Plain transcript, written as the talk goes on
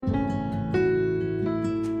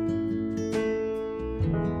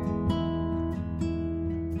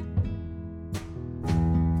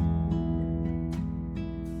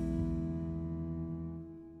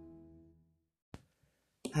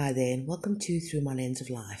Hi there, and welcome to Through My Lens of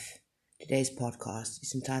Life. Today's podcast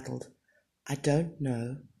is entitled, I Don't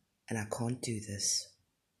Know and I Can't Do This.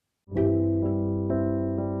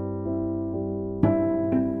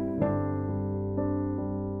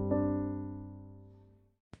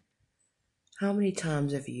 How many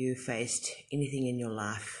times have you faced anything in your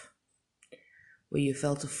life where you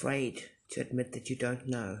felt afraid to admit that you don't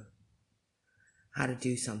know how to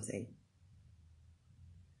do something,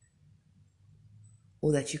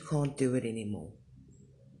 or that you can't do it anymore?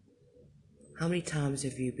 How many times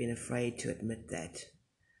have you been afraid to admit that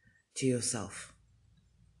to yourself?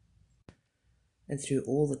 And through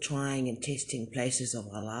all the trying and testing places of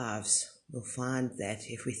our lives, we'll find that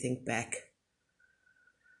if we think back,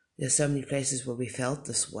 there's so many places where we felt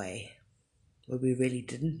this way, where we really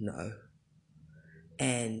didn't know,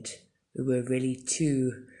 and we were really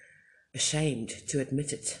too ashamed to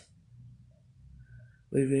admit it.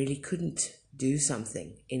 We really couldn't do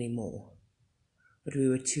something anymore, but we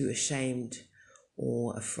were too ashamed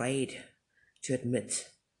or afraid to admit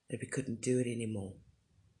that we couldn't do it anymore.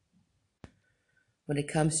 When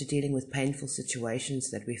it comes to dealing with painful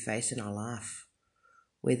situations that we face in our life,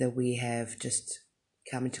 whether we have just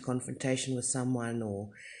come into confrontation with someone or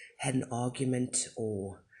had an argument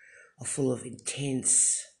or are full of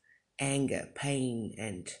intense anger, pain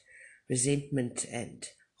and resentment and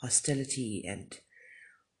hostility and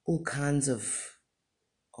all kinds of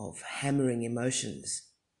hammering emotions,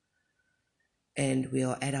 and we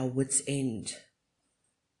are at our wits' end,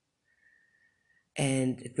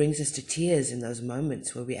 and it brings us to tears in those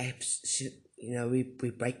moments where we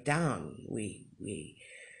break down, we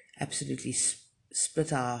absolutely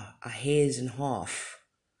split our hairs in half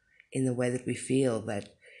in the way that we feel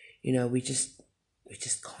that we just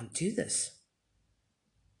can't do this.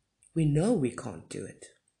 We know we can't do it.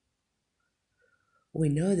 We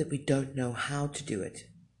know that we don't know how to do it.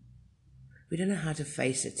 We don't know how to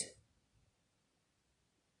face it.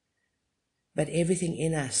 But everything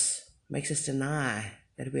in us makes us deny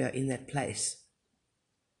that we are in that place.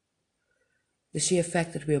 The sheer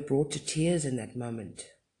fact that we are brought to tears in that moment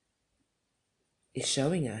is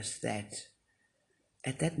showing us that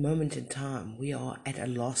at that moment in time, we are at a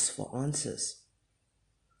loss for answers.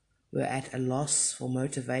 We're at a loss for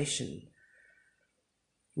motivation.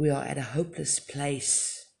 We are at a hopeless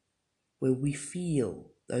place where we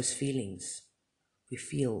feel those feelings. We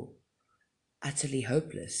feel utterly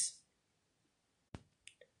hopeless,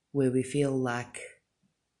 where we feel like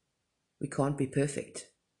we can't be perfect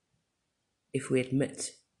if we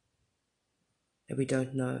admit that we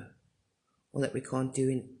don't know or that we can't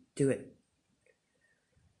do it.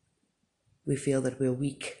 We feel that we're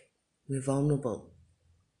weak, we're vulnerable.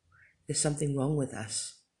 There's something wrong with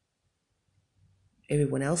us.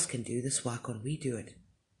 Everyone else can do this, why can't we do it?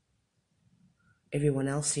 Everyone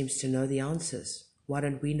else seems to know the answers. Why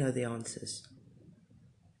don't we know the answers?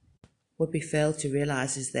 What we fail to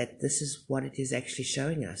realize is that this is what it is actually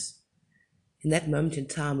showing us. In that moment in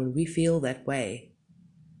time when we feel that way,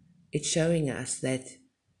 it's showing us that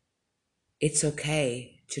it's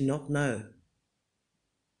okay to not know.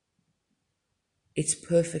 It's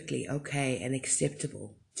perfectly okay and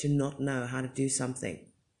acceptable to not know how to do something.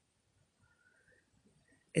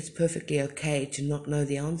 It's perfectly okay to not know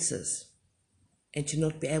the answers and to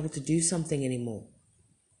not be able to do something anymore.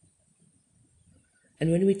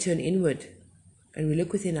 And when we turn inward and we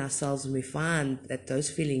look within ourselves and we find that those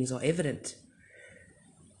feelings are evident,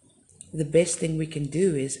 the best thing we can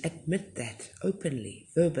do is admit that openly,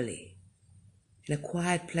 verbally, in a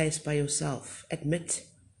quiet place by yourself. Admit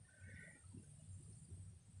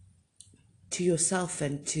to yourself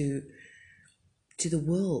and to the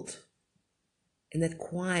world, in that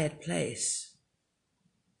quiet place,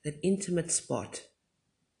 that intimate spot.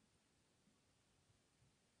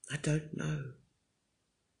 I don't know.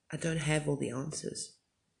 I don't have all the answers.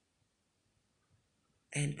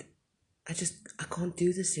 And I can't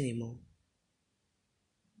do this anymore.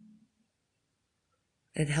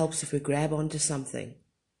 And it helps if we grab onto something,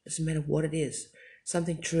 doesn't matter what it is,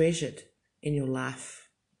 something treasured in your life,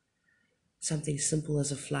 something simple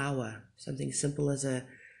as a flower, something simple as a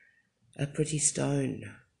pretty stone,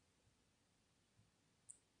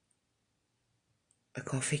 a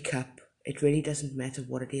coffee cup. It really doesn't matter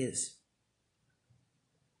what it is.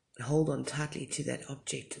 Hold on tightly to that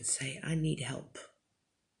object and say, I need help.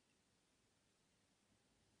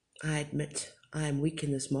 I admit I am weak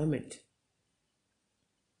in this moment.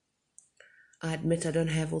 I admit I don't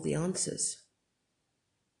have all the answers.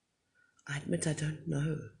 I admit I don't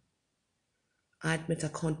know. I admit I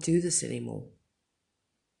can't do this anymore.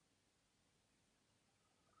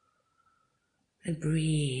 And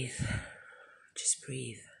breathe. Just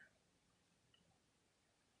breathe.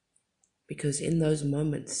 Because in those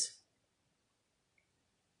moments,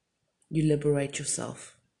 you liberate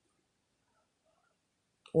yourself.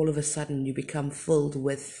 All of a sudden, you become filled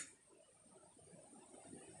with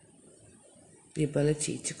the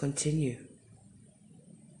ability to continue.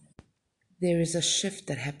 There is a shift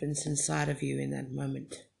that happens inside of you in that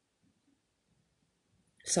moment.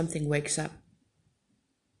 Something wakes up.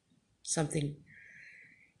 Something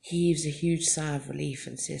heaves a huge sigh of relief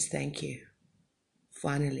and says, "Thank you.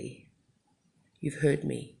 Finally, you've heard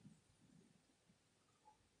me.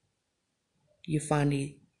 You're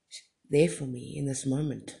finally there for me in this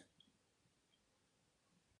moment."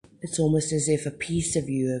 It's almost as if a piece of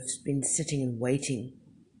you has been sitting and waiting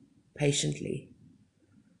patiently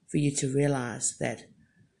for you to realize that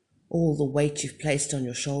all the weight you've placed on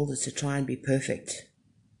your shoulders to try and be perfect,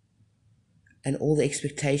 and all the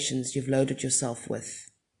expectations you've loaded yourself with,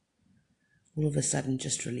 all of a sudden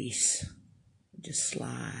just release, just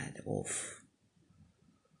slide off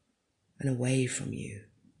and away from you.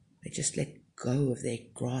 They just let go of their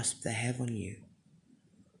grasp they have on you.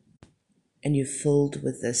 And you're filled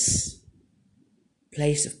with this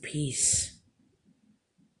place of peace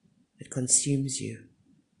that consumes you.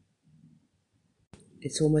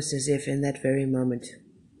 It's almost as if in that very moment,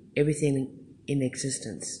 everything in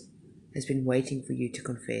existence has been waiting for you to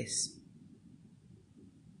confess.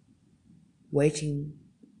 Waiting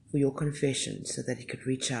for your confession so that it could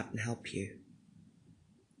reach out and help you.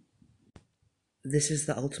 This is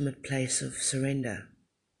the ultimate place of surrender,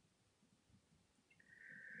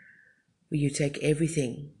 where you take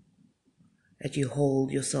everything that you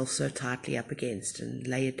hold yourself so tightly up against and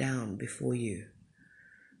lay it down before you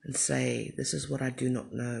and say, "This is what I do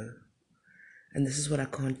not know, and this is what I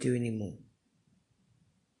can't do anymore."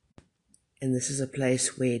 And this is a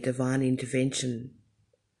place where divine intervention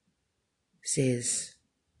says,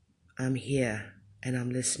 "I'm here and I'm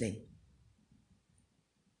listening."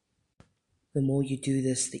 The more you do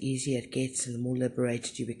this, the easier it gets and the more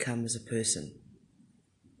liberated you become as a person.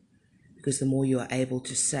 Because the more you are able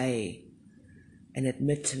to say and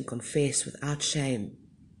admit and confess without shame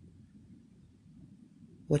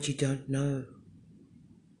what you don't know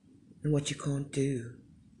and what you can't do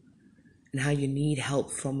and how you need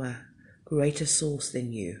help from a greater source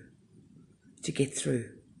than you to get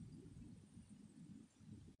through.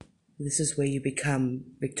 This is where you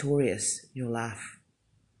become victorious in your life,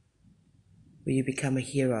 where you become a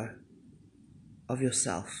hero of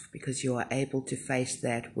yourself because you are able to face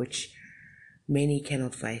that which many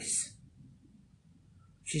cannot face,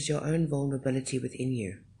 which is your own vulnerability within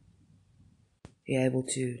you. You're able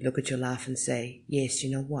to look at your life and say, "Yes,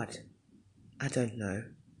 you know what? I don't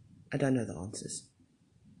know. I don't know the answers.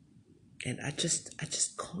 And I just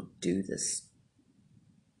can't do this."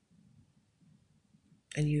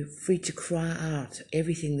 And you're free to cry out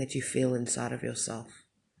everything that you feel inside of yourself.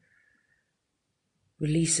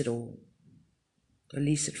 Release it all.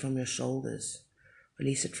 Release it from your shoulders.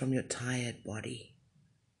 Release it from your tired body.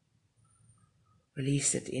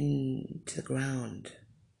 Release it into the ground.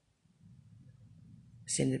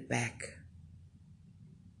 Send it back.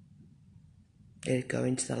 Let it go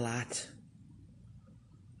into the light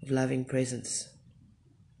of loving presence.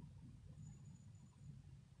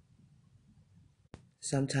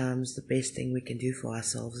 Sometimes the best thing we can do for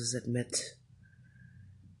ourselves is admit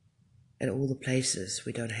at all the places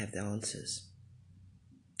we don't have the answers.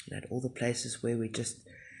 And at all the places where we just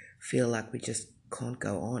feel like we just can't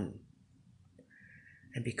go on.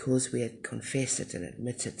 And because we had confessed it and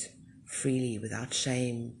admit it freely, without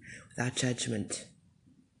shame, without judgment,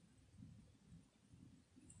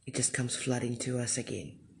 it just comes flooding to us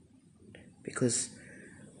again. Because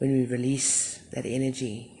when we release that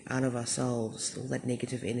energy out of ourselves, all that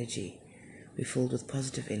negative energy, we're filled with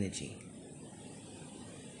positive energy.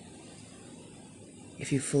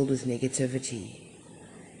 If you're filled with negativity,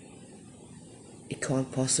 it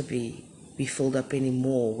can't possibly be filled up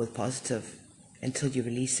anymore with positive until you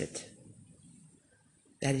release it.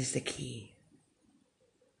 That is the key.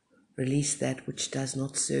 Release that which does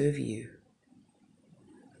not serve you.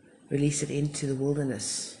 Release it into the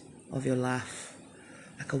wilderness of your life,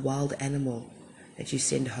 like a wild animal that you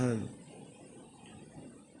send home.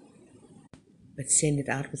 But send it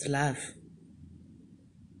out with love.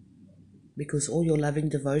 Because all your loving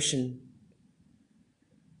devotion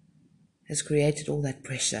has created all that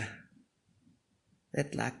pressure.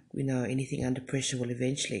 That, like we know, anything under pressure will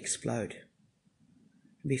eventually explode.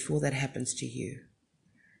 And before that happens to you,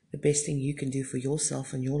 the best thing you can do for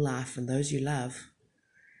yourself and your life and those you love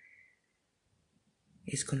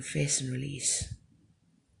is confess and release.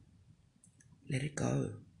 Let it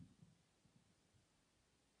go.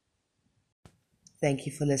 Thank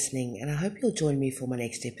you for listening, and I hope you'll join me for my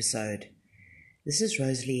next episode. This is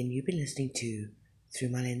Rosalie, and you've been listening to Through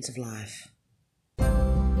My Lens of Life.